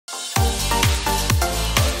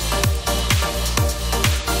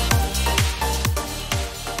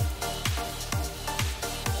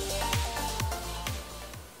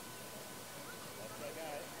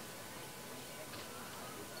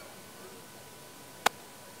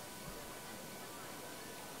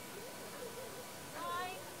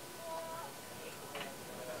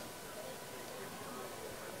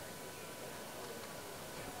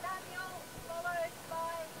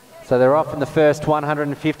So they're off in the first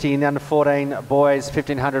 150 in the under 14 boys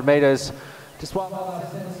 1500 metres. Just one.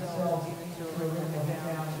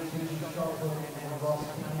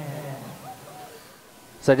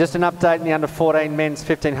 So just an update in the under 14 men's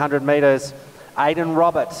 1500 metres. Aidan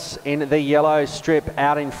Roberts in the yellow strip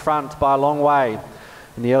out in front by a long way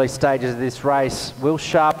in the early stages of this race. Will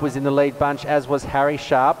Sharp was in the lead bunch, as was Harry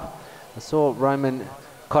Sharp. I saw Roman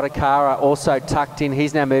Kotakara also tucked in.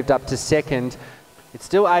 He's now moved up to second. It's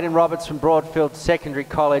still Aidan Roberts from Broadfield Secondary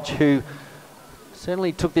College who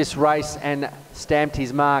certainly took this race and stamped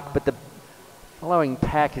his mark, but the following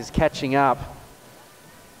pack is catching up.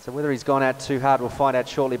 So whether he's gone out too hard, we'll find out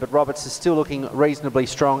shortly, but Roberts is still looking reasonably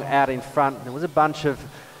strong out in front. There was a bunch of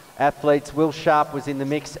athletes. Will Sharp was in the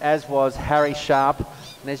mix, as was Harry Sharp.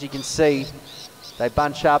 And as you can see, they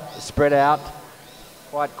bunch up, spread out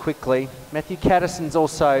quite quickly. Matthew Catterson's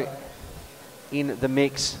also in the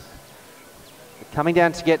mix. Coming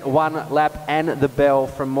down to get one lap and the bell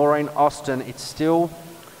from Maureen Austin. It's still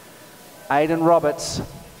Aidan Roberts.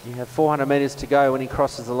 You have 400 metres to go when he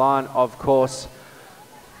crosses the line, of course.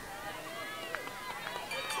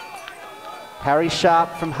 Harry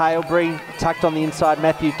Sharp from Hailbury, tucked on the inside,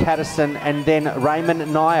 Matthew Catterson, and then Raymond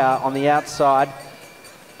Nyer on the outside.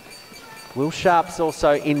 Will Sharp's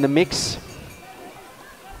also in the mix.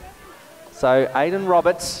 So Aidan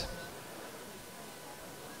Roberts.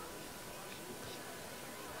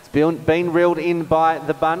 It's been reeled in by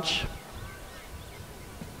the bunch.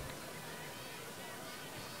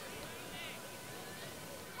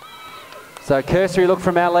 So cursory look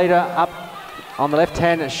from our leader up on the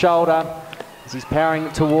left-hand shoulder. As he's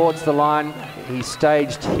powering towards the line, he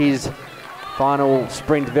staged his final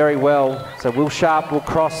sprint very well. So Will Sharp will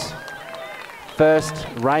cross first,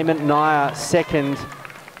 Raymond Nyer second,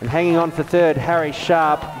 and hanging on for third, Harry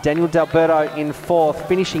Sharp. Daniel D'Alberto in fourth,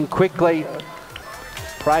 finishing quickly,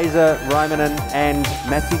 Fraser Romanen and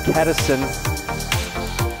Matthew Catterson.